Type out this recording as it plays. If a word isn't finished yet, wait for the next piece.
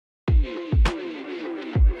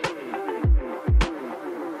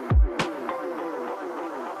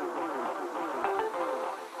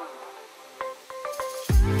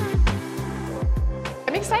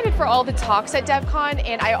all the talks at Devcon,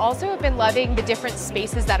 and I also have been loving the different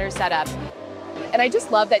spaces that are set up. And I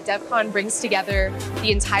just love that Devcon brings together the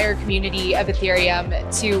entire community of Ethereum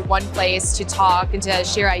to one place to talk and to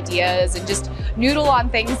share ideas and just noodle on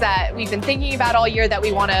things that we've been thinking about all year that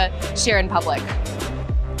we want to share in public.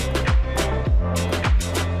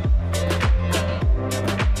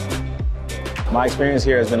 My experience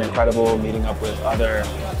here has been incredible, meeting up with other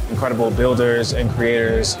incredible builders and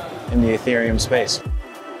creators in the Ethereum space.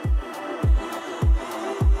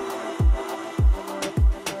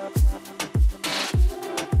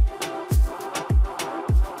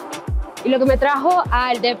 Y lo que me trajo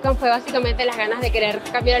al Devcon fue básicamente las ganas de querer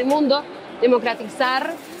cambiar el mundo,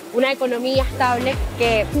 democratizar una economía estable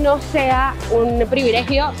que no sea un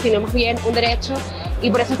privilegio, sino más bien un derecho.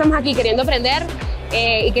 Y por eso estamos aquí queriendo aprender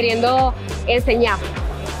y queriendo enseñar.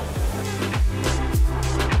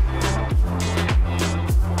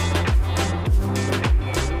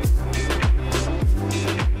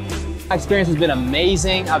 My experience has been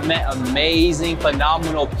amazing. I've met amazing,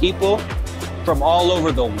 phenomenal people from all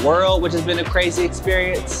over the world, which has been a crazy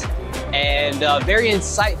experience, and very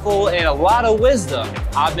insightful and a lot of wisdom.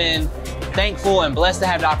 I've been thankful and blessed to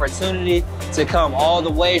have the opportunity to come all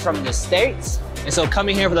the way from the States. And so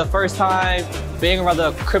coming here for the first time, being around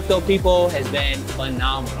the crypto people has been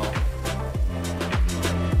phenomenal.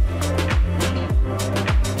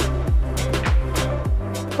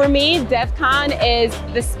 For me, Devcon is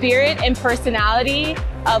the spirit and personality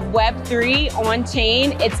of Web3 on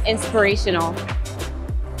chain. It's inspirational.